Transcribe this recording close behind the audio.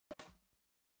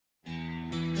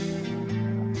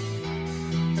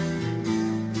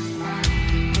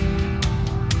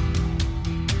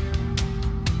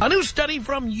A new study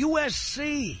from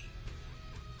USC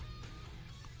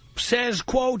says,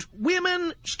 quote,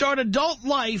 women start adult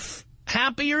life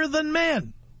happier than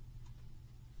men,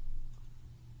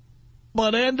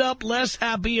 but end up less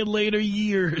happy in later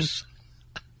years.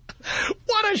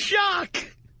 What a shock.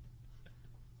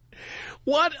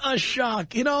 What a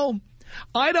shock. You know,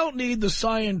 I don't need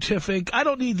the I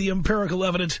don't need the empirical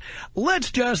evidence.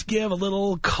 Let's just give a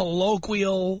little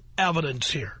colloquial evidence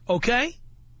here, okay?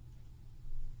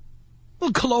 A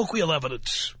little colloquial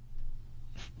evidence.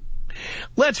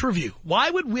 Let's review. Why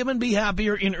would women be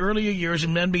happier in earlier years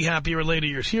and men be happier in later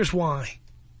years? Here's why.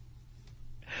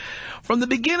 From the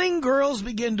beginning, girls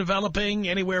begin developing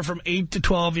anywhere from 8 to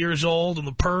 12 years old, and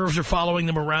the pervs are following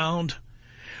them around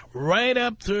right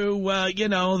up through,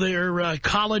 their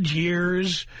college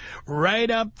years,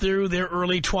 right up through their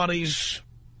early 20s.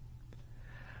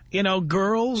 You know,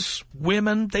 girls,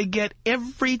 women, they get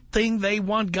everything they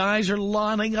want. Guys are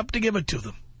lining up to give it to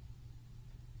them.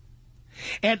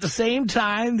 At the same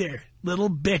time, they're little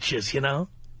bitches, you know.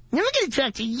 I'm not going to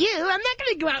talk to you. I'm not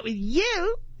going to go out with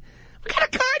you. What kind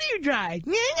of car do you drive?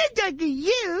 I'm not going to talk to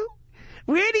you.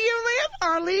 Where do you live,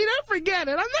 Arlena? Forget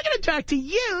it. I'm not going to talk to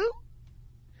you.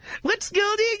 What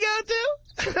school do you go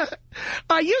to?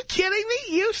 Are you kidding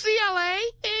me? UCLA?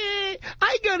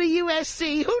 I go to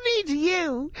USC. Who needs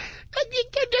you?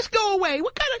 Just go away.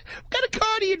 What kind of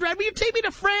car do you drive? Will you take me to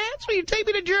France? Will you take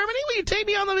me to Germany? Will you take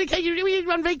me on the vacation? Will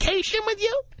you on vacation with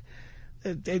you?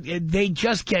 They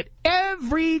just get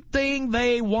everything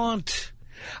they want.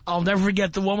 I'll never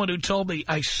forget the woman who told me,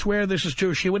 I swear this is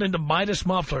true, she went into Midas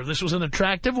Muffler. This was an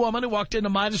attractive woman who walked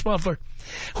into Midas Muffler,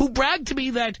 who bragged to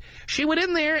me that she went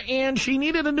in there and she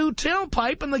needed a new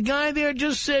tailpipe, and the guy there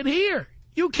just said, here,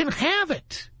 you can have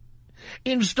it.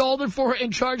 Installed it for her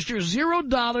and charged her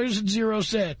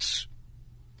 $0.00.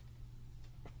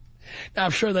 Now,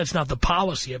 I'm sure that's not the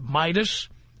policy at Midas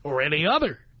or any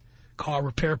other car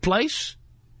repair place.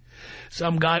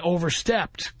 Some guy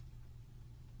overstepped.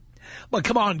 But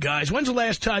come on, guys, when's the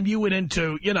last time you went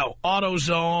into,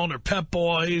 AutoZone or Pep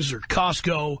Boys or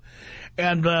Costco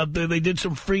and they did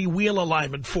some free wheel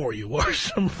alignment for you or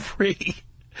some free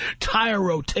tire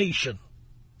rotation?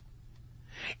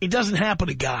 It doesn't happen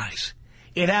to guys.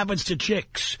 It happens to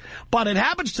chicks. But it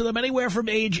happens to them anywhere from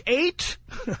age 8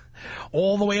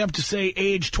 all the way up to, say,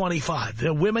 age 25.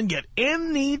 The women get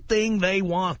anything they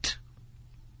want.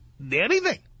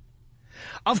 Anything.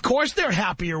 Of course they're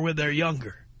happier when they're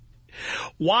younger.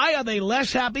 Why are they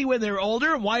less happy when they're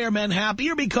older? Why are men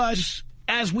happier? Because,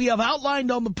 as we have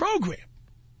outlined on the program,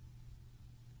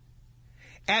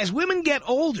 as women get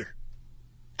older,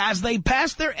 as they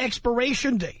pass their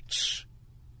expiration dates,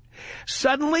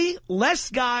 suddenly less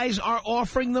guys are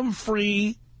offering them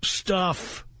free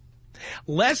stuff.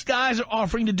 Less guys are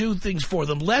offering to do things for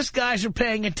them. Less guys are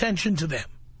paying attention to them.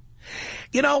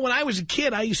 You know, when I was a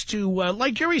kid, I used to,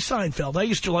 like Jerry Seinfeld, I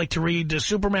used to like to read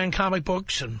Superman comic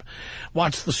books and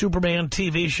watch the Superman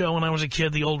TV show when I was a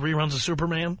kid, the old reruns of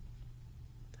Superman.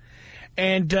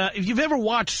 And if you've ever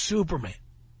watched Superman,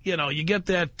 you get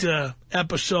that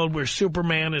episode where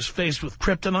Superman is faced with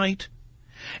kryptonite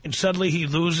and suddenly he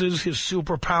loses his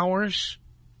superpowers.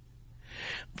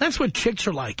 That's what chicks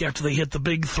are like after they hit the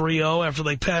big 3-0, after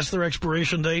they pass their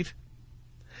expiration date.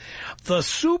 The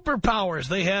superpowers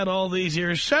they had all these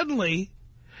years, suddenly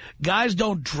guys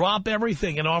don't drop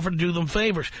everything and offer to do them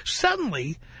favors.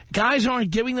 Suddenly, guys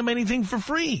aren't giving them anything for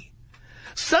free.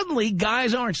 Suddenly,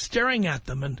 guys aren't staring at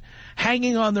them and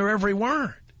hanging on their every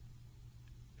word.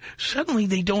 Suddenly,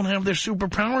 they don't have their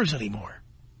superpowers anymore.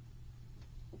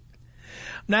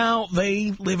 Now,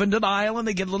 they live in denial and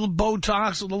they get a little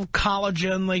Botox, a little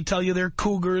collagen. They tell you they're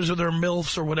cougars or they're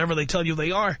MILFs or whatever they tell you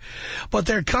they are. But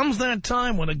there comes that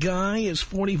time when a guy is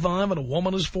 45 and a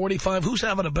woman is 45. Who's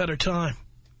having a better time?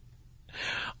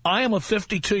 I am a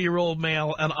 52-year-old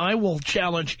male, and I will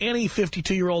challenge any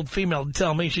 52-year-old female to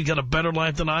tell me she's got a better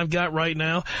life than I've got right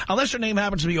now, unless her name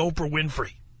happens to be Oprah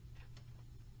Winfrey.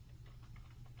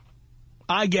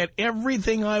 I get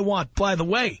everything I want. By the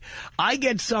way, I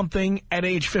get something at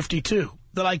age 52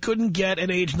 that I couldn't get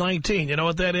at age 19. You know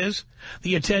what that is?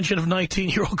 The attention of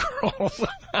 19-year-old girls.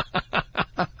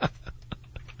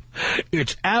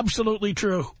 It's absolutely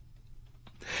true.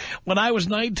 When I was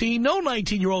 19, no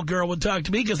 19-year-old girl would talk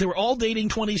to me because they were all dating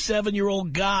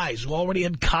 27-year-old guys who already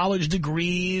had college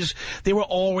degrees. They were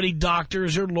already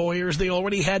doctors or lawyers. They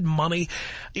already had money.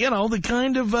 The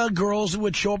kind of girls who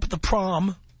would show up at the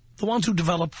prom. The ones who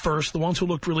developed first, the ones who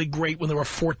looked really great when they were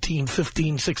 14,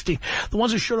 15, 16. The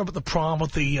ones who showed up at the prom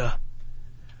with the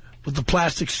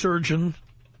plastic surgeon.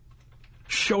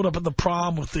 Showed up at the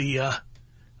prom with the,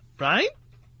 right?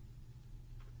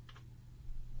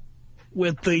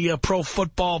 with the pro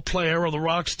football player or the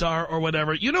rock star or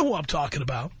whatever. You know who I'm talking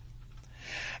about.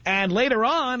 And later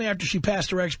on, after she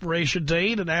passed her expiration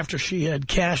date and after she had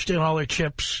cashed in all her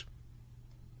chips,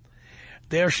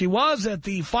 there she was at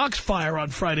the Foxfire on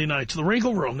Friday nights, the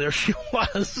Wrinkle Room. There she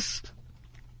was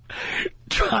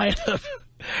trying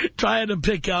to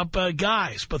pick up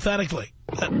guys, pathetically.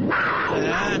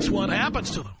 That's what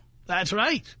happens to them. That's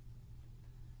right.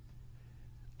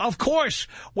 Of course,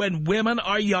 when women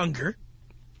are younger,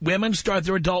 women start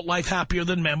their adult life happier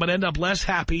than men, but end up less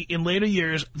happy in later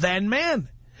years than men.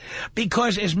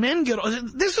 Because as men get older,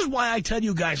 this is why I tell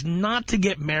you guys not to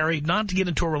get married, not to get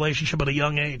into a relationship at a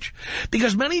young age.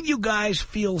 Because many of you guys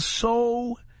feel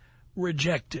so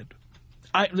rejected.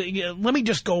 Let me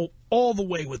just go all the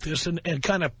way with this and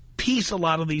kind of piece a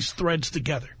lot of these threads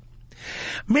together.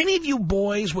 Many of you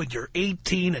boys, when you're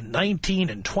 18 and 19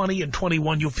 and 20 and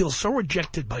 21, you feel so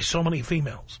rejected by so many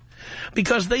females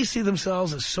because they see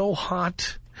themselves as so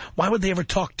hot. Why would they ever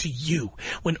talk to you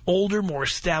when older, more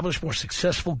established, more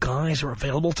successful guys are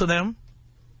available to them?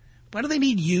 Why do they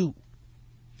need you?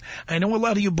 I know a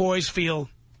lot of you boys feel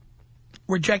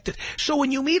rejected. So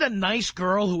when you meet a nice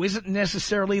girl who isn't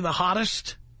necessarily the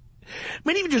hottest,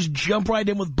 many of you just jump right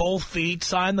in with both feet,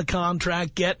 sign the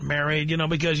contract, get married,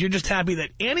 because you're just happy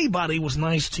that anybody was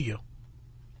nice to you.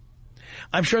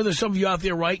 I'm sure there's some of you out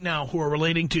there right now who are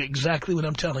relating to exactly what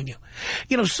I'm telling you.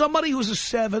 Somebody who's a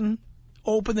 7,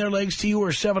 open their legs to you, or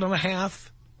 7.5.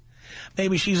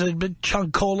 Maybe she's a bit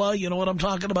chunkola, you know what I'm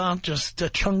talking about, just a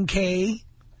chunky.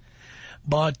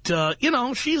 But,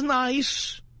 she's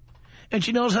nice, and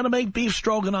she knows how to make beef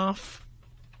stroganoff,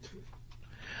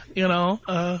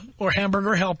 or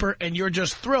hamburger helper, and you're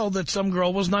just thrilled that some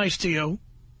girl was nice to you.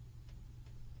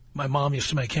 My mom used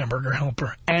to make hamburger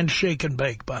helper and shake and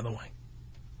bake, by the way.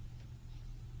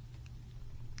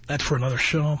 That's for another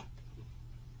show.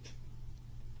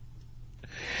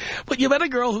 But you met a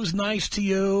girl who's nice to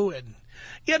you, and,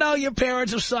 your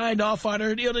parents have signed off on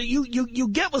her. You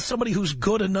get with somebody who's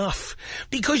good enough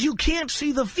because you can't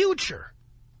see the future.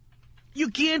 You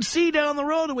can't see down the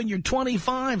road when you're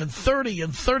 25 and 30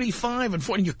 and 35 and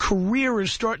 40, and your career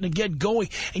is starting to get going,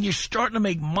 and you're starting to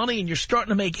make money, and you're starting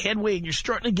to make headway, and you're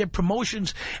starting to get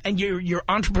promotions, and your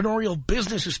entrepreneurial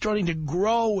business is starting to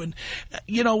grow, and,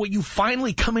 you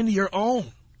finally come into your own.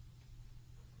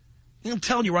 I'm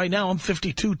telling you right now, I'm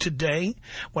 52 today.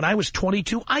 When I was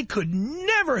 22, I could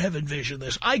never have envisioned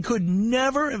this. I could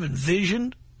never have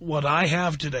envisioned what I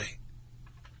have today.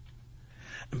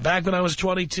 And back when I was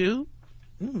 22,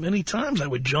 many times I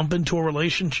would jump into a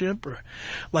relationship, or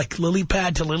like lily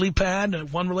pad to lily pad,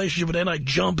 and one relationship would end, I'd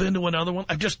jump into another one.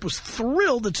 I just was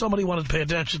thrilled that somebody wanted to pay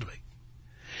attention to me.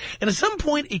 And at some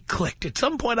point, it clicked. At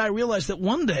some point, I realized that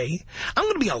one day, I'm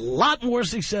going to be a lot more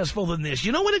successful than this.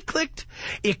 You know when it clicked?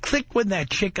 It clicked when that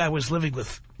chick I was living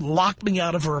with locked me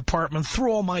out of her apartment,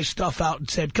 threw all my stuff out, and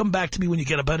said, come back to me when you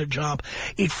get a better job.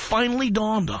 It finally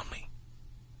dawned on me.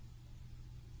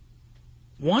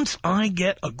 Once I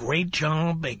get a great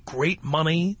job, make great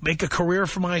money, make a career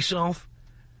for myself,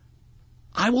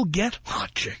 I will get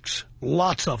hot chicks.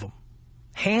 Lots of them.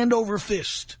 Hand over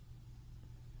fist.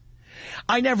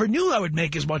 I never knew I would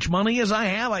make as much money as I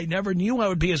have. I never knew I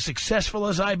would be as successful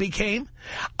as I became.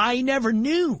 I never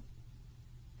knew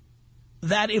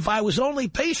that if I was only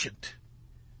patient,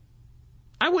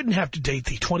 I wouldn't have to date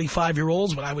the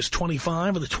 25-year-olds when I was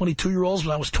 25 or the 22-year-olds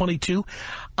when I was 22.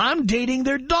 I'm dating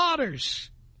their daughters.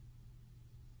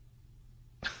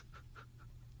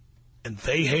 And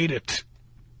they hate it.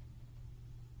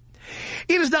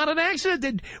 It is not an accident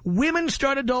that women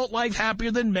start adult life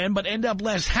happier than men, but end up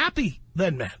less happy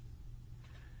than men.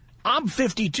 I'm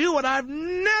 52, and I've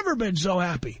never been so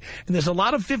happy. And there's a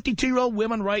lot of 52-year-old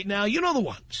women right now. You know the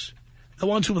ones. The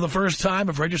ones who for the first time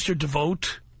have registered to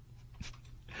vote.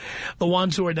 The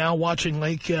ones who are now watching,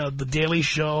 like, The Daily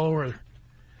Show, or,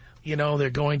 they're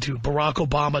going to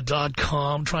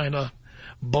BarackObama.com trying to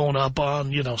bone up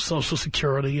on, Social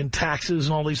Security and taxes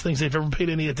and all these things they've never paid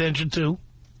any attention to.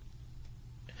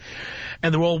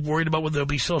 And they're all worried about whether there'll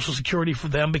be Social Security for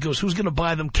them, because who's going to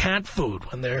buy them cat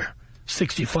food when they're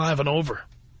 65 and over?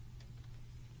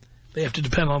 They have to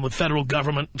depend on the federal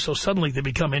government, so suddenly they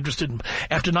become interested.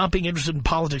 After not being interested in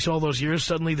politics all those years,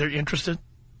 suddenly they're interested.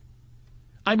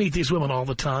 I meet these women all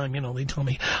the time. They tell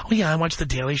me, oh, yeah, I watch The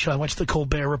Daily Show, I watch The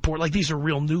Colbert Report. Like, these are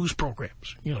real news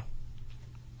programs,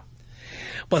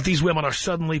 But these women are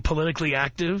suddenly politically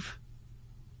active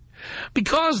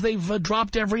because they've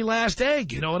dropped every last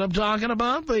egg. You know what I'm talking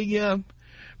about? They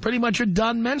pretty much are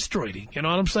done menstruating. You know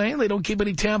what I'm saying? They don't keep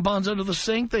any tampons under the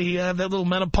sink. They have that little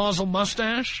menopausal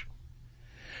mustache.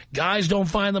 Guys don't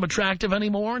find them attractive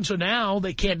anymore, and so now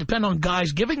they can't depend on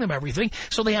guys giving them everything,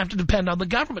 so they have to depend on the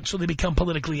government, so they become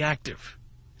politically active.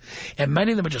 And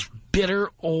many of them are just bitter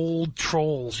old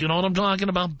trolls. You know what I'm talking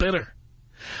about? Bitter.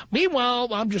 Meanwhile,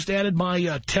 I'm just added my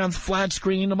 10th flat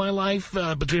screen to my life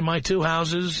between my two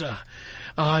houses.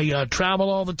 I travel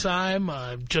all the time.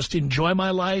 I just enjoy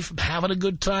my life, having a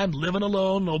good time, living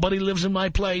alone. Nobody lives in my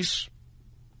place.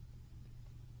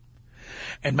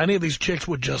 And many of these chicks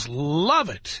would just love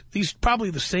it. These probably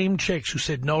the same chicks who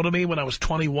said no to me when I was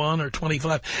 21 or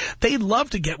 25. They'd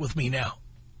love to get with me now.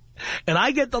 And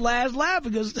I get the last laugh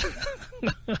because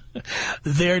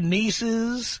their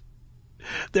nieces,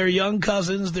 their young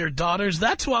cousins, their daughters,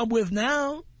 that's who I'm with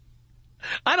now.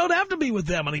 I don't have to be with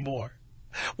them anymore.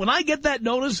 When I get that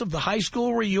notice of the high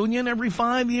school reunion every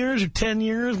 5 years or 10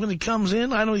 years when it comes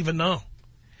in, I don't even know.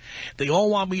 They all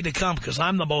want me to come because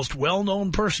I'm the most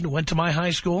well-known person who went to my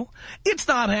high school. It's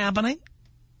not happening.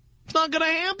 It's not going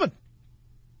to happen.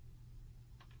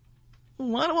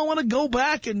 Why do I want to go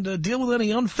back and deal with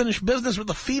any unfinished business with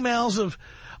the females of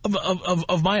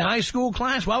my high school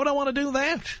class? Why would I want to do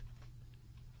that?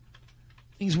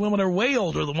 These women are way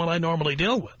older than what I normally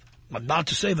deal with. But not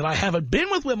to say that I haven't been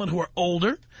with women who are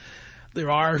older. There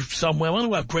are some women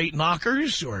who have great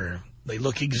knockers, or they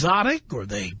look exotic, or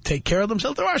they take care of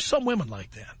themselves. There are some women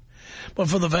like that. But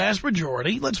for the vast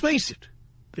majority, let's face it,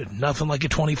 there's nothing like a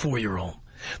 24-year-old.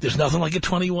 There's nothing like a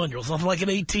 21-year-old. There's nothing like an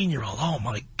 18-year-old. Oh,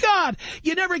 my God.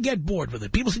 You never get bored with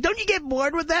it. People say, don't you get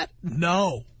bored with that?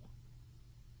 No.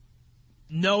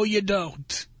 No, you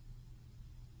don't.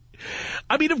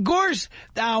 I mean, of course,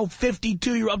 now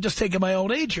 52-year-old, I'm just taking my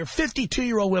own age here,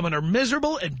 52-year-old women are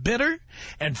miserable and bitter,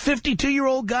 and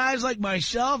 52-year-old guys like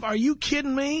myself, are you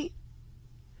kidding me?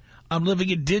 I'm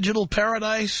living in digital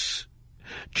paradise,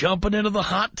 jumping into the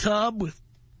hot tub with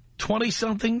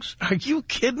 20-somethings. Are you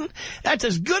kidding? That's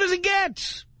as good as it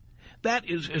gets. That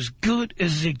is as good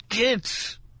as it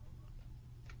gets.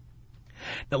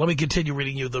 Now, let me continue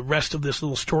reading you the rest of this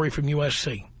little story from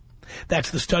USC. That's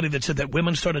the study that said that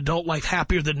women start adult life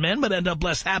happier than men, but end up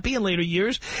less happy in later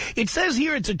years. It says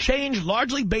here it's a change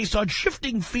largely based on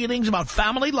shifting feelings about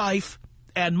family life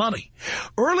and money.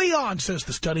 Early on, says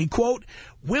the study, quote,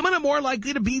 women are more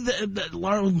likely than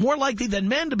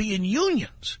men to be in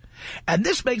unions. And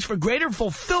this makes for greater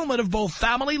fulfillment of both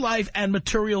family life and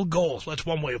material goals. That's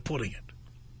one way of putting it.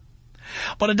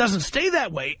 But it doesn't stay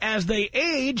that way. As they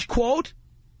age, quote,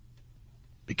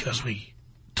 because we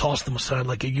toss them aside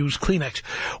like a used Kleenex,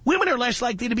 women are less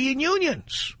likely to be in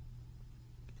unions.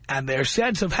 And their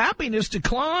sense of happiness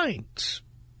declines.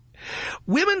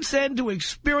 Women tend to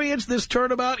experience this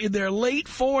turnabout in their late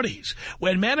 40s,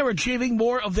 when men are achieving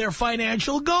more of their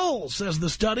financial goals, says the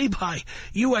study by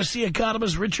USC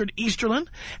economist Richard Easterlin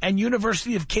and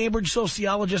University of Cambridge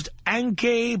sociologist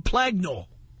Anke Plagno,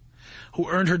 who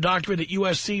earned her doctorate at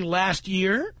USC last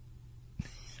year.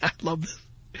 I love this.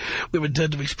 Women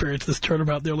tend to experience this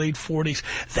turnabout in their late 40s.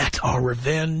 That's our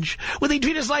revenge. When they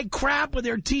treat us like crap when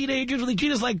they're teenagers, when they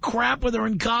treat us like crap when they're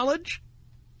in college.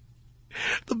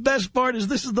 The best part is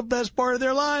this is the best part of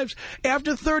their lives.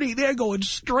 After 30, they're going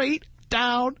straight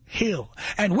downhill.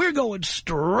 And we're going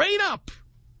straight up.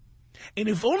 And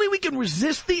if only we can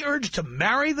resist the urge to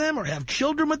marry them or have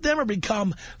children with them or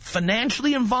become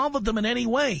financially involved with them in any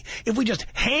way, if we just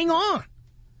hang on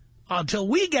until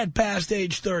we get past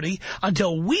age 30,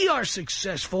 until we are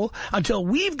successful, until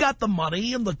we've got the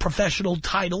money and the professional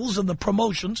titles and the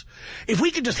promotions, if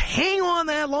we could just hang on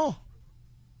that long,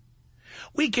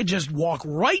 we could just walk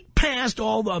right past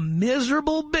all the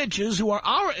miserable bitches who are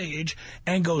our age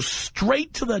and go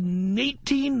straight to the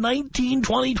 18, 19,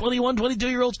 20, 21,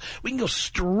 22-year-olds. We can go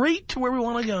straight to where we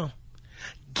want to go.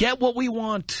 Get what we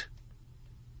want.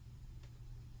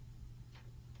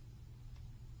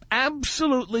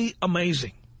 Absolutely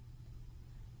amazing.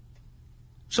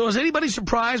 So is anybody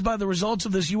surprised by the results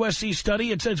of this USC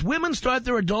study? It says women start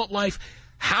their adult life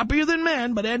happier than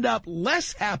men, but end up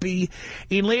less happy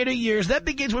in later years. That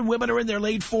begins when women are in their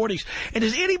late 40s. And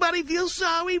does anybody feel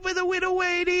sorry for the widow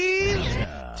ladies?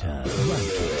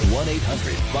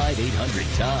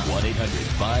 1-800-5800-TOM.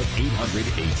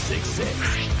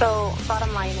 1-800-5800-866. So,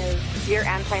 bottom line is, you're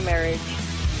anti-marriage,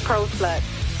 pro-slut.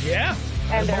 Yeah,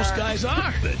 and most guys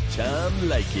are. The Tom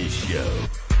Leykis Show.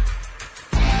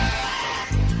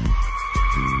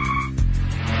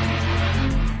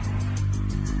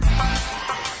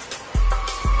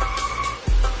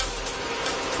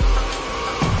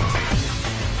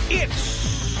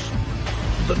 It's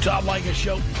the Tom Leykis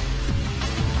Show.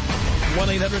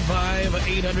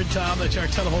 1-800-5800-TOM. That's our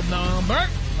telephone number.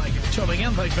 Thank you for tuning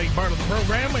in. Thanks for being part of the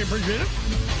program. We appreciate it.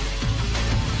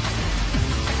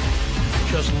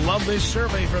 Just love this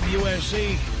survey from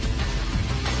USC.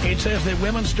 It says that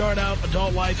women start out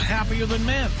adult life happier than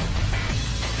men,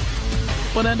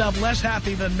 but end up less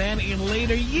happy than men in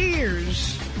later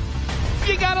years.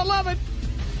 You gotta love it.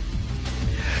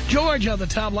 George on the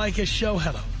Tom Leykis show.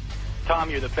 Hello. Tom,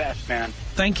 you're the best, man.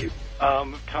 Thank you.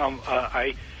 Tom,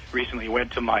 I recently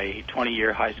went to my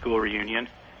 20-year high school reunion.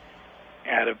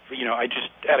 Out of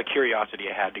curiosity,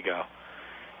 I had to go,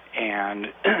 and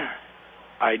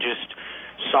I just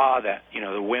saw that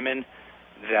the women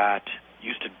that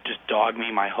used to just dog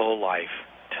me my whole life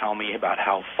tell me about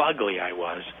how fugly I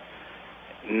was.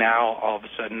 Now all of a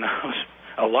sudden,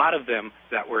 a lot of them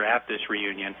that were at this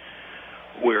reunion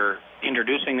were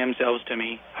introducing themselves to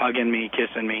me, hugging me,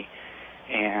 kissing me,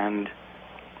 and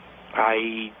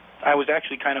I was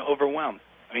actually kind of overwhelmed.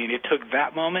 I mean, it took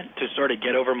that moment to sort of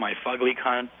get over my fugly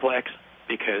complex,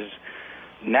 because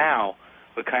now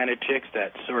the kind of chicks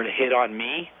that sort of hit on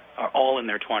me are all in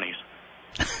their 20s.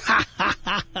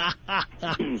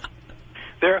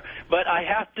 But I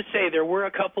have to say, there were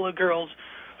a couple of girls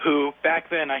who back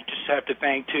then I just have to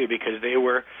thank too, because they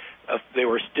were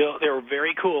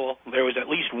very cool. There was at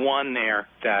least one there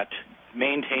that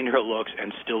maintained her looks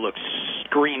and still looked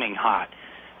screaming hot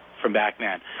from back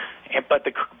then. But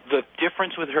the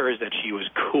difference with her is that she was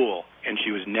cool, and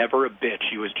she was never a bitch.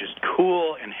 She was just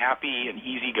cool and happy and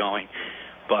easygoing.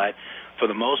 But for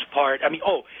the most part, and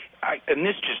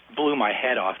this just blew my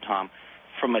head off, Tom.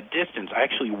 From a distance, I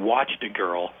actually watched a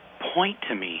girl point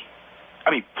to me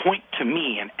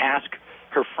and ask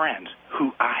her friends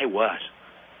who I was.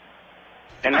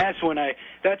 And that's when I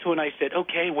said,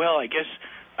 okay, well, I guess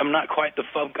I'm not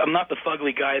the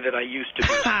fugly guy that I used to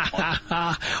be.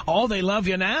 Oh, they love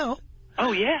you now.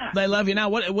 Oh, yeah. They love you now.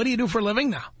 What do you do for a living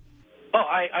now? Oh,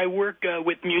 I work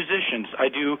with musicians. I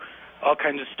do all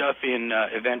kinds of stuff in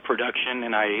event production,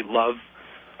 and I love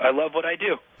what I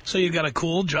do. So you got a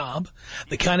cool job,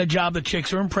 the kind of job that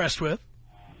chicks are impressed with.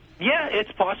 Yeah,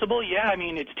 it's possible. Yeah, I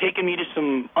mean, it's taken me to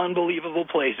some unbelievable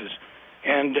places,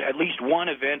 and at least one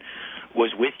event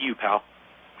was with you, pal.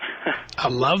 I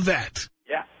love that.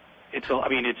 Yeah, it's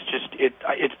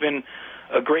been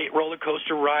a great roller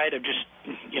coaster ride of just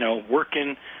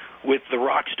working with the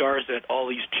rock stars that all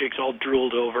these chicks all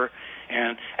drooled over,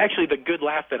 and actually the good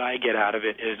laugh that I get out of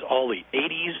it is all the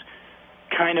 80s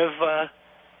kind of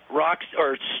rocks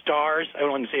or stars. I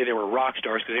don't want to say they were rock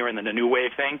stars because they were in the new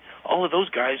wave thing. All of those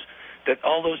guys that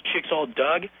all those chicks all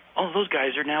dug, all of those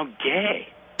guys are now gay.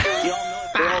 You all know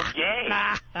they're all gay.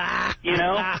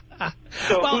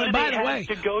 So well, who do by they the have way,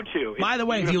 to go to? By the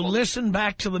way, if you listen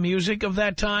back to the music of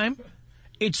that time,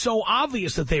 it's so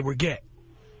obvious that they were gay.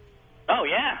 Oh,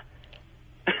 yeah.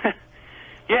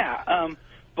 Yeah,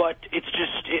 but it's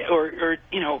just,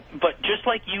 but just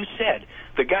like you said,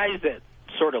 the guys that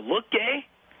sort of look gay,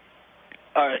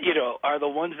 are the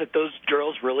ones that those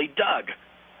girls really dug.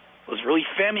 Those really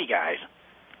femmy guys.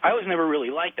 I was never really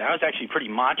like that. I was actually pretty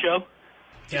macho.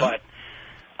 Yeah. But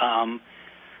and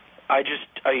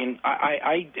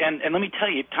let me tell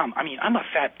you, Tom, I'm a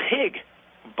fat pig,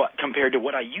 but compared to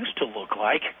what I used to look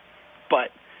like,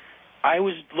 but I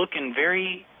was looking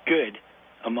very good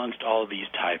amongst all of these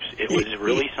types. It was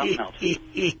really something else.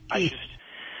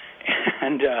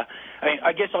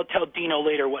 I guess I'll tell Dino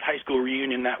later what high school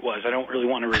reunion that was. I don't really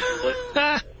want to reveal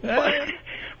it.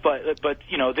 but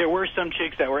there were some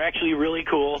chicks that were actually really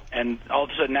cool, and all of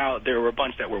a sudden now there were a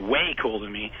bunch that were way cooler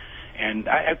than me. And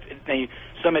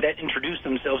some had introduced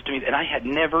themselves to me, and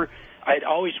I'd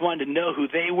always wanted to know who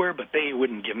they were, but they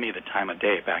wouldn't give me the time of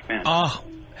day back then. Oh,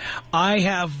 I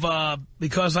have,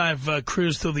 because I've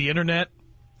cruised through the Internet,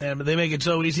 and they make it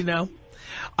so easy now,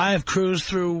 I have cruised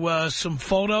through some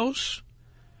photos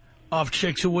of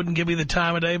chicks who wouldn't give me the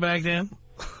time of day back then.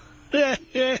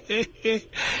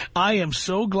 I am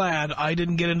so glad I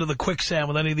didn't get into the quicksand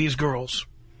with any of these girls.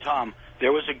 Tom,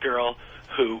 there was a girl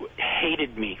who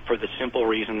hated me for the simple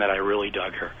reason that I really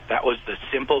dug her. That was the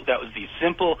simple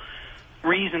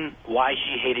reason why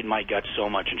she hated my guts so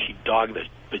much, and she dogged the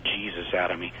bejesus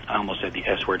out of me. I almost said the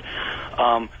S word.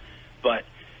 But,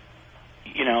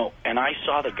 and I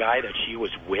saw the guy that she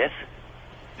was with,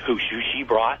 who she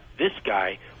brought. This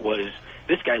guy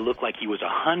looked like he was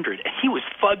 100, and he was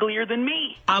fugglier than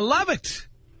me. I love it.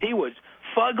 He was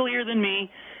fugglier than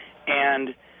me,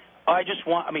 and I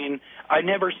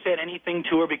never said anything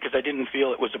to her because I didn't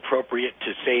feel it was appropriate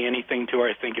to say anything to her.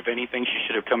 I think if anything, she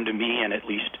should have come to me and at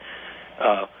least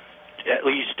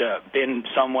been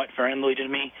somewhat friendly to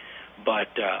me. But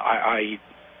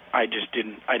I just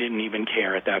didn't. I didn't even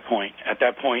care at that point. At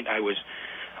that point, I was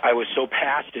so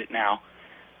past it now,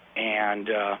 and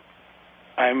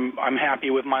I'm happy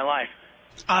with my life.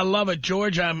 I love it,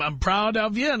 George. I'm proud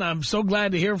of you, and I'm so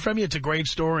glad to hear from you. It's a great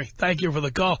story. Thank you for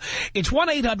the call. It's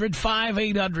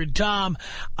 1-800-5800-TOM.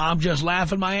 I'm just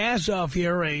laughing my ass off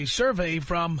here. A survey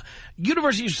from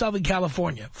University of Southern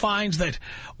California finds that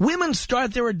women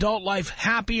start their adult life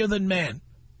happier than men,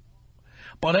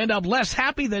 but end up less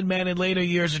happy than men in later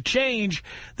years. A change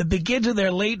that begins in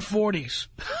their late 40s.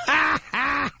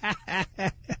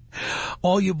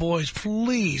 All you boys,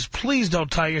 please, please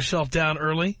don't tie yourself down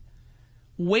early.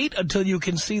 Wait until you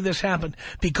can see this happen,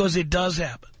 because it does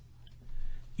happen.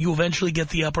 You eventually get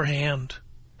the upper hand,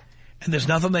 and there's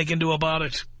nothing they can do about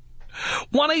it.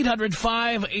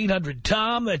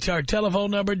 1-800-5800-TOM. That's our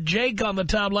telephone number. Jake on the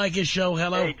Tom Leykis Show.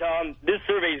 Hello. Hey, Tom. This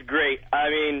survey's great. I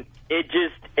mean,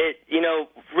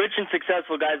 rich and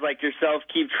successful guys like yourself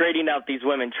keep trading out these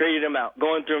women, trading them out,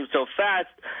 going through them so fast.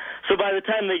 So by the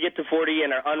time they get to 40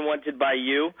 and are unwanted by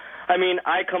you, I mean,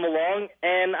 I come along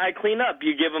and I clean up.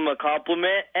 You give them a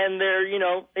compliment, and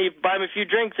you buy them a few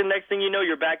drinks, and next thing you know,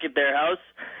 you're back at their house,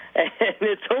 and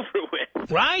it's over with.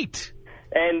 Right.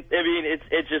 And, I mean,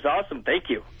 it's just awesome. Thank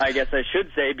you, I guess I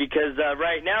should say, because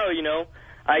right now,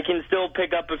 I can still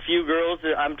pick up a few girls.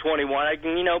 I'm 21. I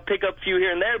can, pick up a few here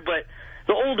and there, but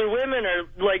the older women are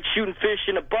like shooting fish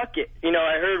in a bucket.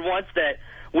 I heard once that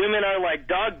women are like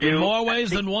dog do. In more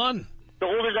ways than one. The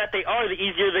older that they are, the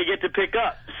easier they get to pick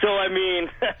up. So, I mean...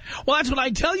 Well, that's what I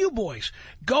tell you, boys.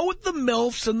 Go with the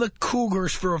MILFs and the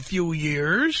Cougars for a few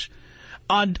years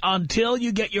until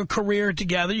you get your career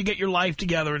together, you get your life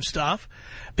together and stuff.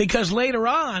 Because later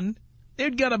on,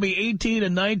 they're going to be 18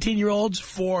 and 19-year-olds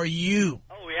for you.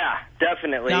 Oh, yeah,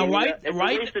 definitely. Now, It's a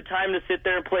waste of time to sit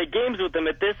there and play games with them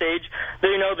at this age.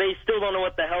 They still don't know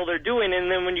what the hell they're doing.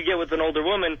 And then when you get with an older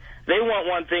woman, they want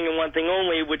one thing and one thing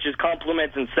only, which is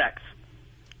compliments and sex.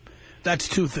 That's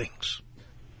two things.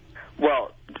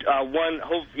 Well, one,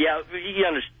 yeah, you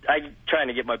understand. I'm trying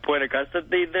to get my point across.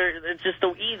 It's just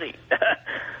so easy.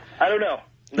 I don't know.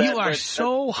 You are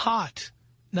so hot.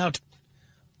 Now,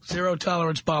 zero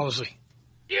tolerance policy.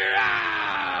 You're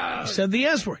out! He said the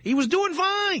S word. He was doing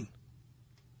fine.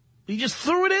 He just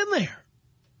threw it in there.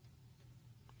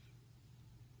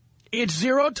 It's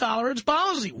zero tolerance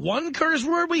policy. One curse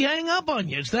word, we hang up on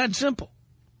you. It's that simple.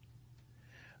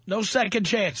 No second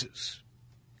chances.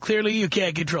 Clearly, you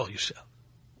can't control yourself.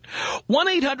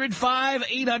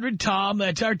 1-800-5800-TOM.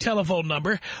 That's our telephone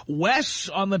number. Wes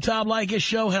on the Tom Leykis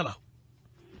Show. Hello.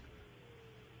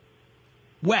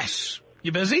 Wes,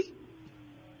 you busy?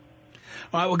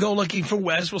 All right, we'll go looking for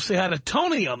Wes. We'll say hi to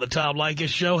Tony on the Tom Leykis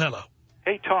Show. Hello.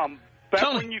 Hey, Tom.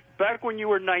 Back when you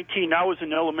were 19, I was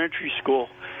in elementary school,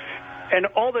 and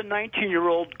all the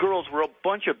 19-year-old girls were a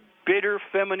bunch of bitter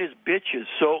feminist bitches.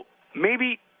 So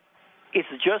maybe it's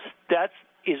just that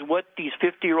is what these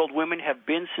 50-year-old women have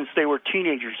been since they were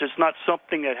teenagers. It's not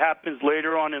something that happens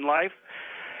later on in life.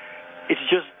 It's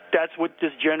just that's what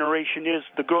this generation is.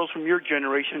 The girls from your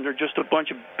generation, they're just a bunch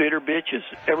of bitter bitches.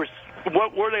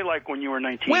 What were they like when you were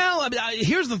 19? Well,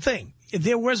 here's the thing.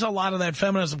 There was a lot of that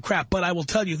feminism crap, but I will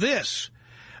tell you this,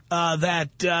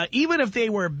 that even if they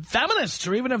were feminists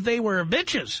or even if they were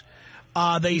bitches,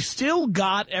 they still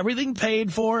got everything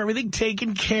paid for, everything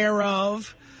taken care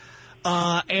of,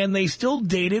 and they still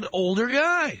dated older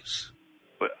guys.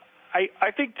 But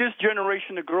I think this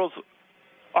generation of girls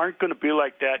aren't going to be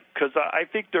like that, because I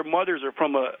think their mothers are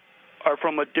from a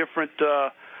different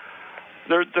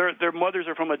their mothers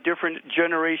are from a different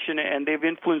generation, and they've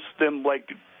influenced them like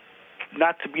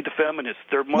not to be the feminists.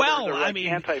 Their mothers are like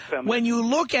anti-feminist. When you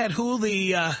look at who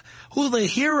the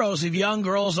heroes of young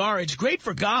girls are, it's great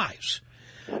for guys.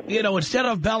 Instead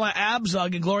of Bella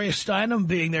Abzug and Gloria Steinem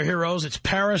being their heroes, it's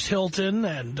Paris Hilton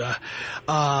and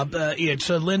it's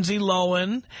Lindsay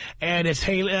Lohan and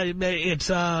it's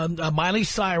Miley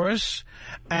Cyrus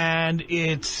and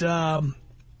it's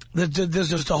there's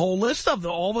just a whole list of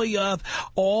all the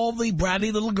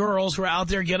bratty little girls who are out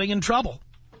there getting in trouble.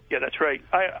 Yeah, that's right.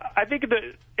 I think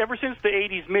that ever since the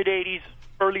 80s, mid-80s,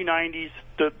 early 90s,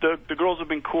 the girls have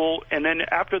been cool. And then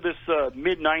after this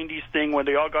mid-90s thing when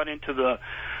they all got into the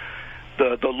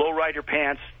lowrider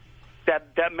pants,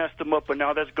 that messed them up, but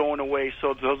now that's going away.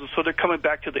 So they're coming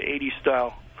back to the 80s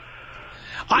style.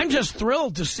 I'm just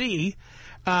thrilled to see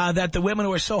that the women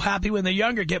who are so happy when they're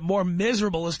younger get more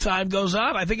miserable as time goes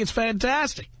on. I think it's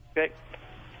fantastic. Okay.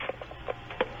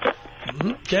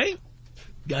 Okay.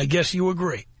 I guess you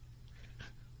agree.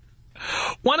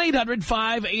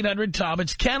 1-800-5800-TOM.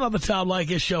 It's Ken on the Tom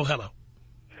Leykis Show. Hello.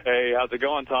 Hey, how's it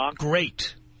going, Tom?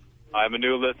 Great. I'm a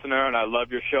new listener, and I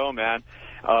love your show, man.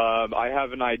 I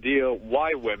have an idea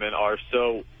why women are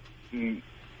so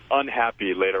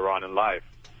unhappy later on in life.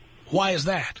 Why is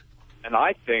that? And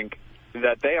I think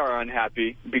that they are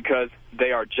unhappy because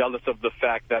they are jealous of the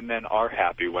fact that men are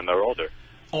happy when they're older.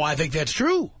 Oh, I think that's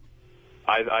true.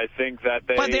 I think that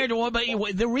they...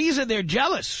 But the reason they're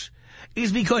jealous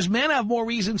is because men have more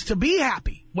reasons to be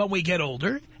happy when we get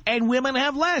older, and women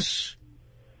have less.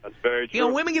 That's very true. You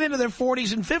know, women get into their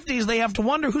 40s and 50s, they have to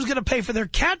wonder who's going to pay for their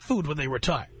cat food when they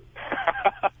retire.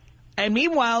 And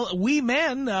meanwhile, we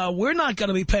men, we're not going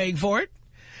to be paying for it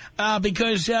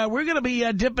because we're going to be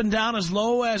dipping down as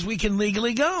low as we can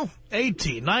legally go.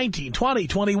 18, 19, 20,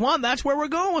 21, that's where we're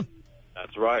going.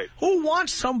 That's right. Who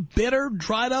wants some bitter,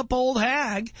 dried-up old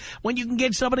hag when you can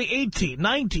get somebody 18,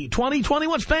 19, 20,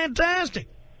 21? It's fantastic.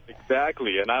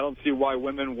 Exactly, and I don't see why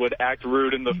women would act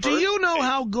rude in the first Do you know place.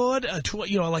 how good,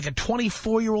 like a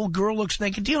 24-year-old girl looks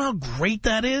naked? Do you know how great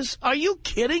that is? Are you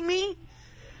kidding me?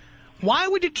 Why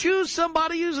would you choose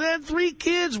somebody who's had 3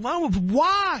 kids?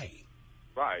 Why?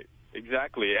 Right,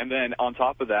 exactly. And then on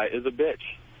top of that is a bitch.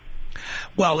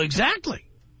 Well, exactly.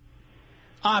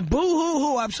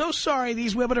 Boo-hoo-hoo, I'm so sorry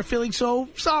these women are feeling so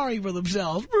sorry for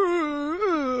themselves.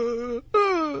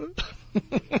 and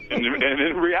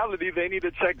in reality, they need to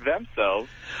check themselves.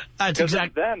 That's because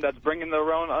it's them that's bringing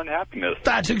their own unhappiness.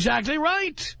 That's exactly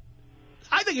right.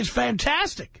 I think it's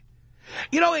fantastic.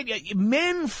 You know,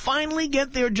 men finally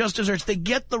get their just desserts. They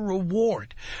get the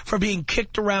reward for being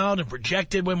kicked around and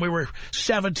rejected when we were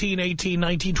 17, 18,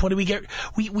 19, 20. We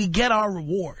get our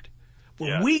reward.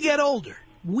 When we get older,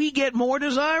 we get more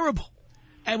desirable.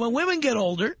 And when women get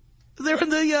older, they're in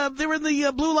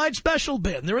the blue light special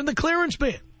bin. They're in the clearance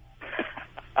bin.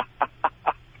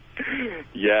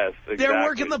 Yes, exactly. They're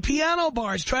working the piano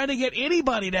bars trying to get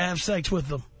anybody to have sex with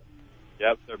them.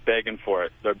 Yep, they're begging for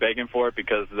it. They're begging for it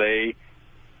because they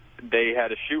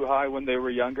had a shoot high when they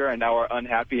were younger and now are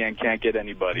unhappy and can't get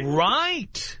anybody.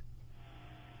 Right.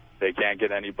 They can't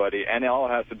get anybody. And it all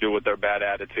has to do with their bad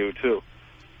attitude, too.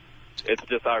 It's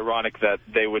just ironic that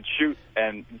they would shoot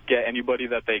and get anybody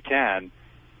that they can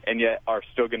and yet are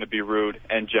still going to be rude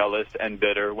and jealous and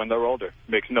bitter when they're older.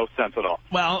 Makes no sense at all.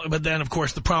 Well, but then, of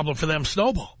course, the problem for them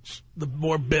snowballs. The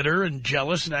more bitter and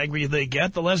jealous and angry they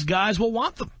get, the less guys will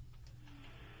want them.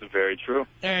 Very true.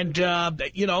 And,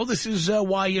 you know, this is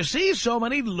why you see so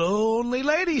many lonely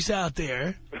ladies out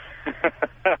there.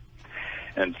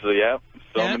 And so,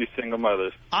 many single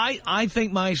mothers. I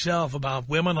think myself about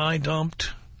women I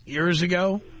dumped years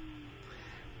ago.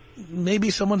 Maybe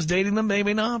someone's dating them,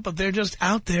 maybe not, but they're just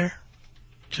out there.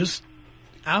 Just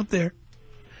out there.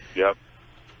 Yep.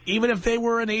 Even if they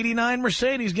were an 89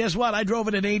 Mercedes, guess what? I drove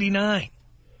it in 89.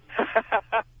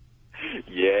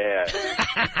 Yeah.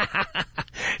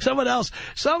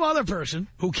 Some other person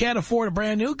who can't afford a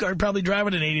brand new car probably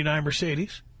driving an 89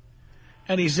 Mercedes.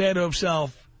 And he said to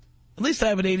himself, at least I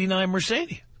have an 89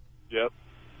 Mercedes. Yep.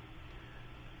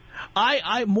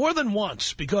 I more than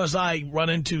once, because I run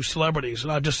into celebrities,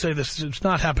 and I'll just say this, it's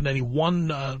not happened in any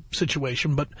one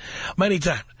situation, but many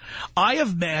times, I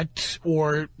have met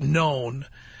or known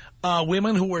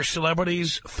women who were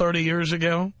celebrities 30 years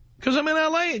ago, because I'm in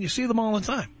L.A. and you see them all the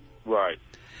time. Right.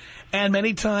 And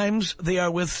many times they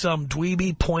are with some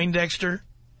dweeby Poindexter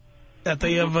that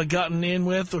they have gotten in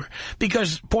with, or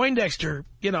because Poindexter,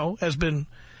 you know, has been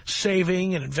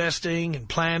saving and investing and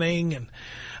planning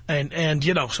and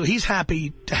you know, so he's happy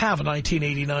to have a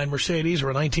 1989 Mercedes or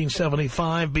a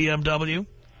 1975 BMW.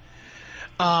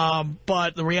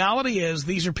 But the reality is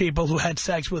these are people who had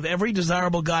sex with every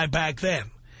desirable guy back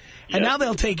then. And now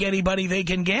they'll take anybody they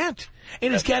can get.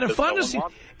 And it's kind of fun to see.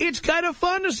 It's kind of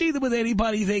fun to see them with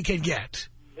anybody they can get.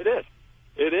 It is.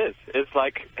 It is. It's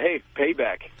like, hey,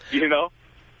 payback, you know?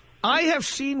 I have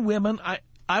seen women,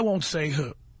 I won't say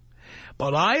who,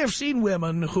 but I have seen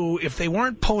women who, if they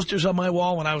weren't posters on my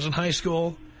wall when I was in high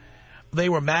school, they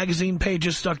were magazine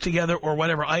pages stuck together or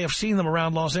whatever. I have seen them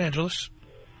around Los Angeles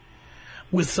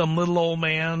with some little old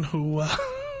man who,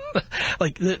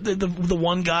 like the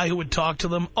one guy who would talk to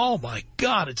them. Oh, my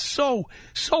God, it's so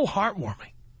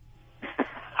heartwarming.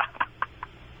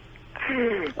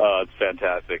 Oh, it's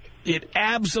fantastic. It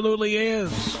absolutely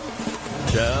is.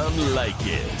 Tom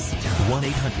Leykis.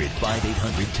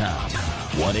 1-800-5800-TOM.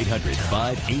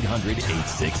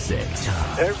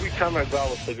 1-800-5800-866. Every time I go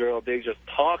out with the girl, they just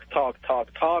talk.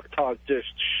 Just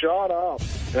shut up.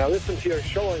 And I listen to your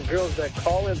show, and girls that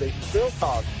call in, they still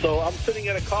talk. So I'm sitting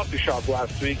at a coffee shop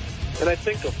last week, and I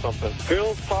think of something.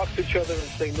 Girls talk to each other and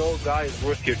say, no guy is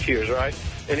worth your tears, right?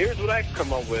 And here's what I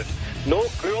come up with. No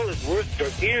girl is worth your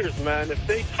ears, man. If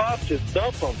they talk, just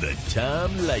dump them. The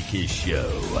Tom Leykis Show.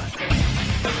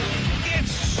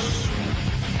 It's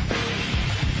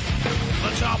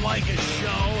the Tom Leykis Show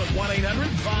at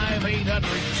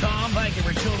 1-800-5800-TOM. Thank you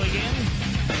for tuning in.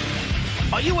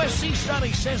 USC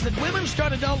study says that women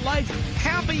start adult life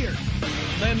happier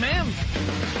than men,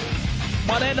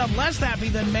 but end up less happy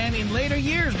than men in later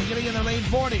years, beginning in their late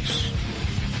 40s.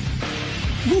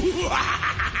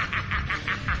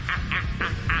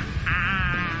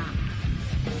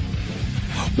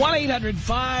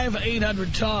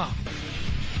 1-800-5800-TOM.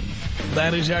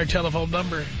 That is our telephone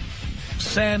number.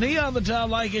 Sandy on the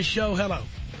Tom Leykis Show. Hello.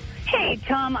 Hey,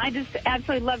 Tom, I just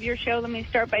absolutely love your show. Let me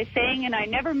start by saying, and I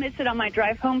never miss it on my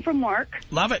drive home from work.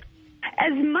 Love it.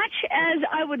 As much as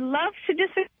I would love to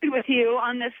disagree with you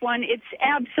on this one, it's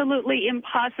absolutely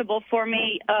impossible for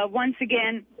me. Once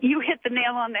again, you hit the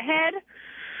nail on the head.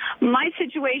 My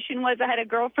situation was I had a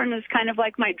girlfriend who's kind of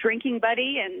like my drinking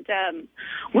buddy, and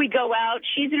we go out.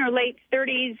 She's in her late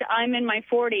 30s. I'm in my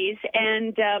 40s,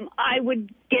 and I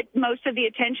would get most of the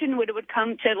attention when it would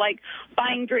come to, like,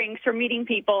 buying drinks or meeting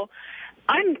people.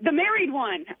 I'm the married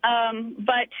one,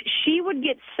 but she would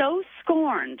get so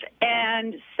scorned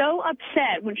and so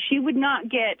upset when she would not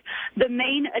get the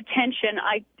main attention.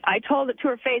 I told it to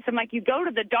her face. I'm like, you go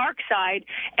to the dark side,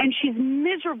 and she's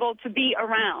miserable to be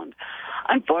around.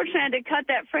 Unfortunately, I had to cut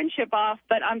that friendship off,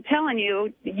 but I'm telling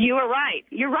you, you are right.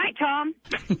 You're right, Tom.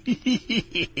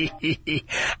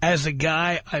 As a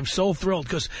guy, I'm so thrilled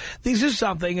because this is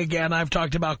something, again, I've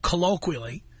talked about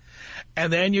colloquially.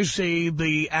 And then you see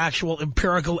the actual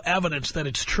empirical evidence that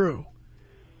it's true.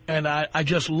 And I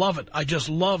just love it. I just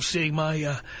love seeing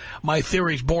my my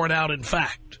theories borne out in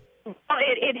fact. Well,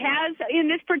 it has in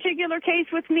this particular case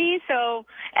with me, so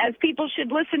as people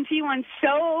should listen to you on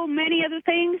so many other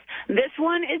things, this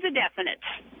one is a definite.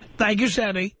 Thank you,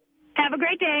 Sandy. Have a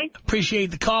great day.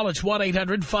 Appreciate the call. It's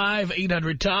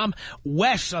 1-800-5800-TOM.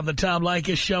 Wes on the Tom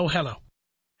Leykis Show. Hello.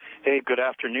 Hey, good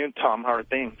afternoon, Tom. How are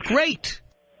things? Great.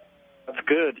 That's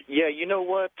good. Yeah, you know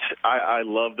what? I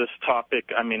love this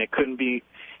topic. I mean, it couldn't be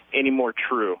any more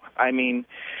true. I mean,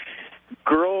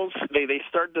 girls, they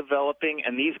start developing,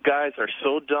 and these guys are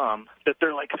so dumb that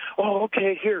they're like, oh,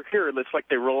 okay, here. It's like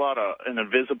they roll out an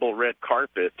invisible red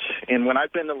carpet. And when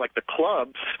I've been to, like, the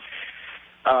clubs,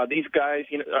 these guys,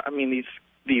 you know, I mean,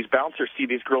 these bouncers see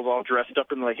these girls all dressed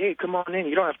up and like, hey, come on in.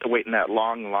 You don't have to wait in that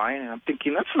long line. And I'm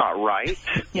thinking, that's not right.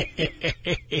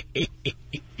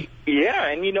 Yeah,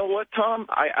 and you know what, Tom?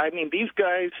 I mean, these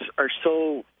guys are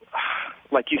so,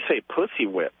 like you say, pussy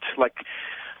whipped. Like,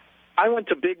 I went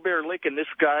to Big Bear Lake, and this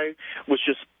guy was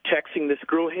just texting this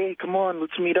girl, hey, come on,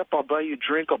 let's meet up. I'll buy you a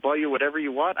drink. I'll buy you whatever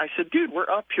you want. I said, dude, we're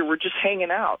up here. We're just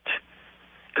hanging out.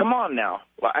 Come on now.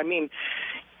 I mean,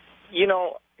 you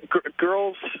know,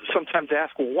 girls sometimes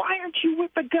ask, well, why aren't you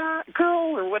with a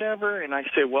girl or whatever? And I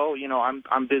say, well, you know,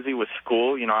 I'm busy with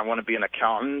school. You know, I want to be an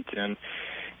accountant. And,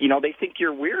 you know, they think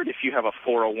you're weird if you have a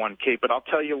 401k. But I'll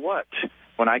tell you what,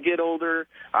 when I get older,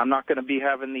 I'm not going to be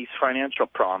having these financial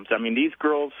problems. I mean, these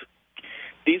girls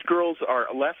are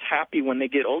less happy when they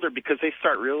get older because they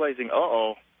start realizing,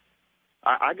 uh-oh,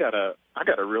 I gotta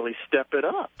really step it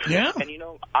up. Yeah. And, you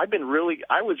know, I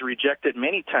was rejected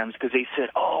many times because they said,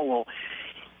 oh, well,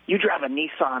 you drive a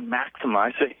Nissan Maxima.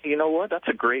 I said, you know what? That's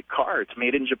a great car. It's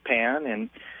made in Japan. And,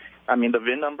 I mean, the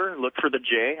VIN number, look for the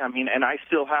J. I mean, and I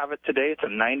still have it today. It's a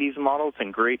 90s model. It's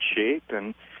in great shape.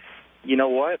 And you know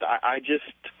what?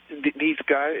 These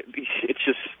guys,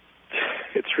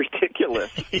 it's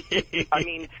ridiculous. I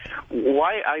mean,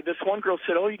 why? This one girl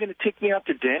said, oh, you're going to take me out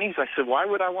to Denny's? I said, why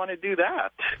would I want to do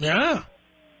that? Yeah.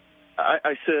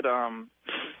 I said,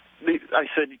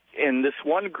 and this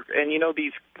one, and you know,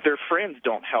 their friends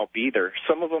don't help either.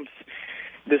 Some of them,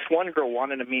 this one girl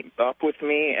wanted to meet up with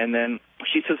me, and then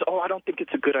she says, oh, I don't think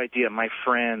it's a good idea. My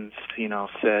friends, you know,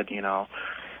 said, you know,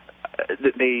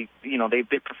 they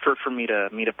prefer for me to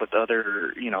meet up with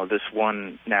other, you know, this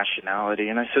one nationality.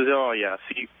 And I said, oh, yeah,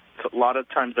 see, a lot of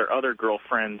times their other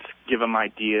girlfriends give them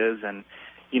ideas, and,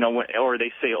 you know, or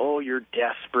they say, oh, you're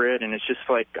desperate. And it's just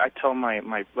like, I tell my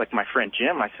friend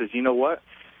Jim, I says, you know what?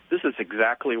 This is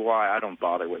exactly why I don't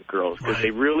bother with girls, because they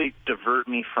really divert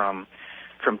me from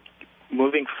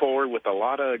moving forward with a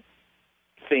lot of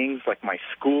things like my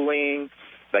schooling,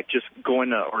 like just going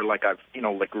to, or like I've, you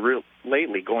know, like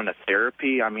lately going to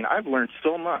therapy. I mean, I've learned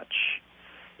so much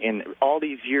in all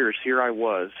these years. Here I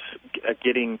was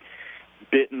getting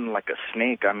bitten like a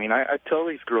snake. I mean, I tell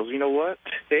these girls, you know what?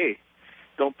 Hey,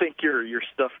 don't think your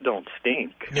stuff don't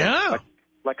stink. Yeah.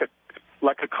 Like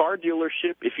a car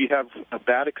dealership, if you have a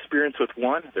bad experience with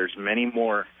one, there's many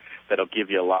more that'll give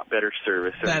you a lot better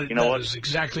service. And you know what? That is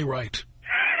exactly right.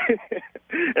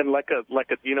 And like a,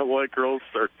 you know what, girls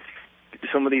are,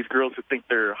 some of these girls who think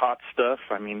they're hot stuff,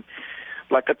 I mean,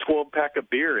 like a 12-pack of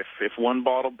beer, if one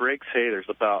bottle breaks, hey, there's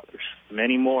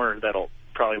many more that'll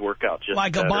probably work out just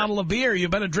like better. a bottle of beer. You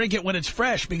better drink it when it's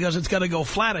fresh because it's going to go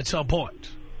flat at some point.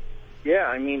 Yeah,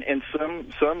 I mean, and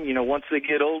some, you know, once they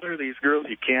get older, these girls,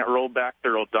 you can't roll back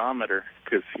their odometer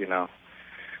because, you know,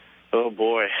 oh,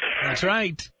 boy. That's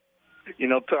right. You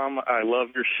know, Tom, I love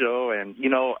your show, and, you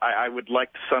know, I would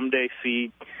like to someday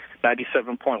see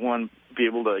 97.1 be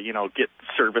able to, you know, get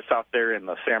service out there in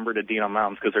the San Bernardino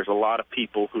Mountains because there's a lot of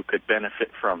people who could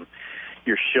benefit from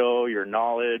your show, your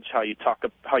knowledge, how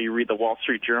you read the Wall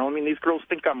Street Journal. I mean, these girls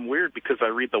think I'm weird because I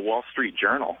read the Wall Street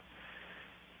Journal.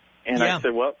 And yeah. I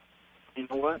said, well, you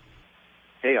know what?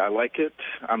 Hey, I like it.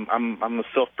 I'm a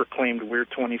self-proclaimed weird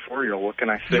 24-year-old. What can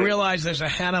I say? You realize there's a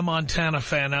Hannah Montana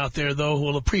fan out there, though, who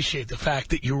will appreciate the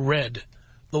fact that you read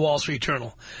the Wall Street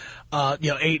Journal,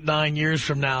 8, 9 years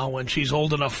from now when she's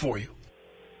old enough for you.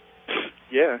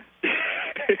 Yeah.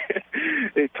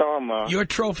 Hey, Tom. Your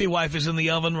trophy wife is in the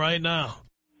oven right now.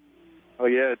 Oh,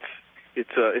 yeah,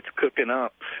 it's cooking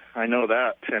up. I know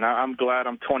that. And I'm glad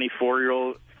I'm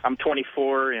 24-year-old. I'm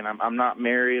 24, and I'm not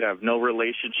married. I have no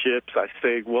relationships. I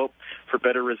say, well, for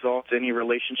better results, any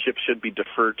relationship should be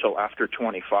deferred till after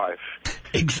 25.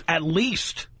 At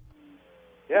least.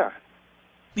 Yeah.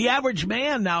 The average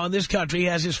man now in this country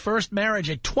has his first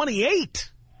marriage at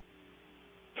 28.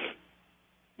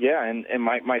 Yeah, and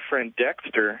my friend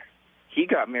Dexter, he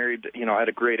got married, you know, at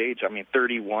a great age. I mean,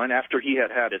 31, after he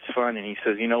had his fun, and he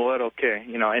says, you know what, okay,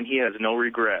 you know, and he has no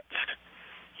regrets.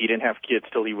 He didn't have kids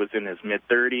till he was in his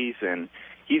mid-30s, and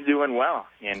he's doing well.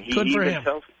 And he even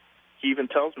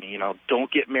tells me, you know,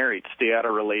 don't get married, stay out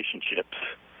of relationships.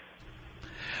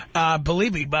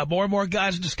 Believe me, but more and more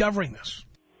guys are discovering this.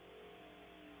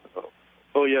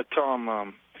 Oh yeah, Tom,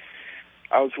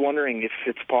 I was wondering if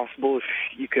it's possible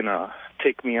if you can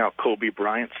take me out Kobe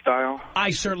Bryant style. I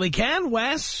certainly can,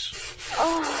 Wes.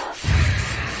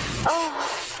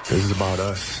 This is about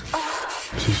us.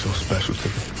 She's so special to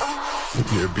me.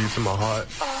 Yeah, it beats in my heart.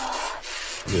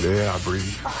 Yeah, the air I breathe.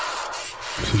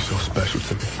 She's so special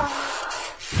to me.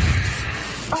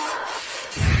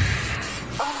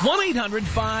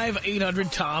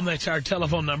 1-800-5800-TOM. That's our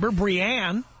telephone number.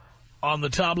 Brianne on the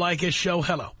Tom Leykis show.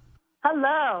 Hello.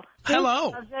 Hello.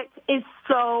 Hello. This subject is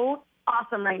so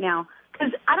awesome right now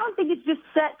because I don't think it's just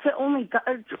set to only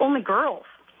girls.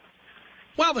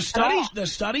 Well, the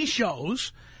study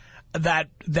shows that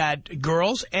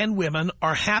girls and women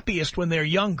are happiest when they're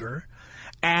younger,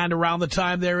 and around the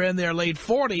time they're in their late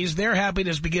 40s, their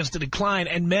happiness begins to decline,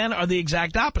 and men are the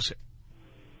exact opposite.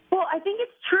 Well, I think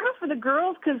it's true for the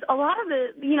girls because a lot of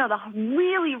the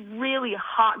really, really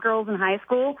hot girls in high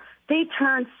school, they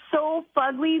turned so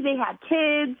fugly. They had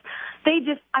kids. They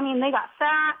got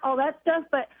fat, all that stuff.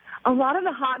 But a lot of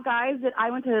the hot guys that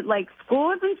I went to,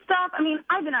 school with and stuff,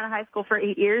 I've been out of high school for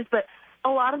 8 years, but a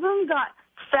lot of them got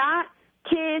fat,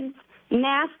 kids,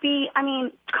 nasty,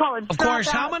 college dropouts. Of course,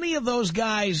 how many of those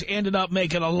guys ended up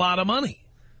making a lot of money?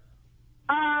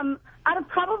 Out of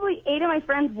probably 8 of my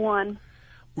friends, 1.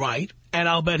 Right, and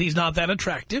I'll bet he's not that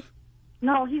attractive.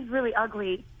 No, he's really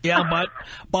ugly. Yeah,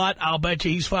 but I'll bet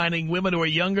you he's finding women who are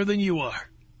younger than you are.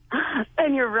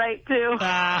 And you're right, too.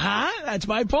 Uh-huh, that's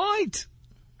my point.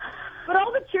 But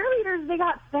all the cheerleaders, they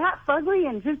got fat, fugly,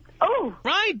 and just,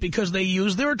 Right, because they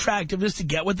use their attractiveness to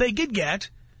get what they could get,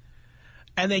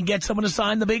 and then get someone to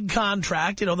sign the big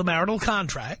contract, the marital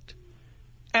contract,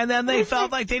 and then they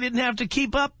felt like they didn't have to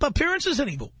keep up appearances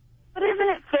anymore. But isn't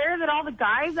it fair that all the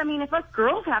guys, if us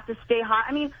girls have to stay hot,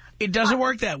 It doesn't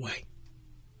work that way.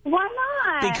 Why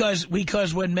not?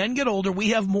 Because when men get older, we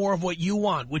have more of what you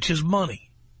want, which is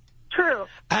money. True.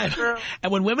 And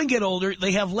when women get older,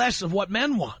 they have less of what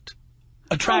men want.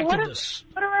 Attractiveness.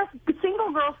 What are us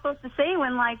single girls supposed to say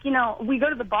when, we go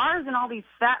to the bars and all these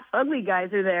fat, ugly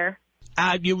guys are there?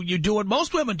 You do what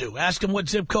most women do. Ask them what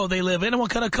zip code they live in and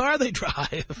what kind of car they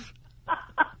drive.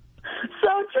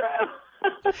 So true.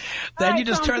 Then you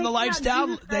just turn the lights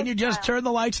down. Then you just turn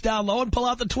the lights down low and pull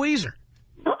out the tweezer.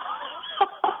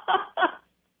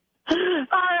 All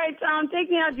right, Tom, take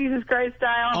me out Jesus Christ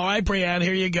style. All right, Brianne,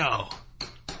 here you go.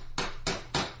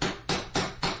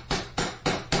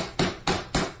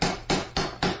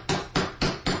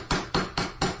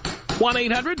 One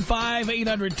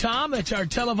 800-5800-TOM. That's our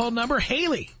telephone number.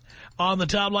 Haley on the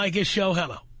Tom Leykis show.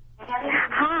 Hello.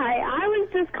 Hi. I was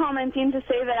just commenting to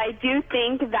say that I do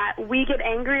think that we get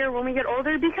angrier when we get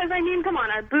older because, come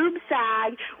on, our boobs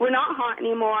sag. We're not hot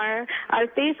anymore. Our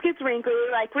face gets wrinkly.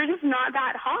 We're just not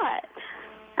that hot.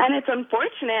 And it's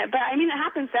unfortunate, but, it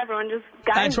happens to everyone. Just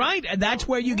guys. That's right, and that's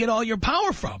where you get all your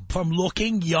power from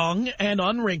looking young and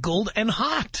unwrinkled and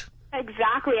hot.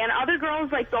 Exactly, and other girls,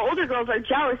 the older girls, are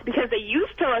jealous because they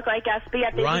used to look like us, but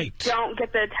yet they just don't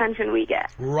get the attention we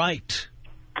get. Right.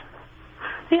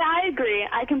 Yeah, I agree.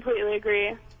 I completely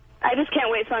agree. I just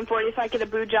can't wait till I'm 40 so I get a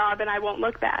boo job and I won't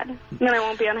look bad. And then I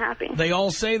won't be unhappy. They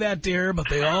all say that, dear, but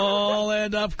they all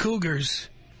end up cougars.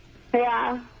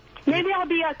 Yeah. Maybe I'll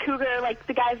be a cougar, like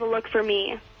the guys will look for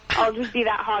me. I'll just be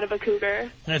that hot of a cougar.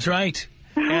 That's right.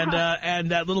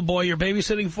 And that little boy you're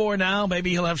babysitting for now,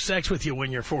 maybe he'll have sex with you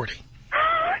when you're 40.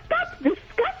 That's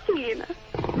disgusting.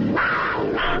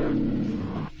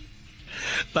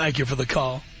 Thank you for the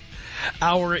call.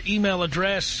 Our email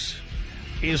address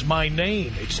is my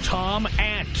name. It's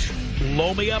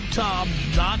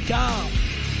Tom@blowmeuptom.com.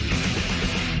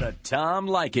 The Tom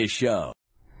Leykis Show.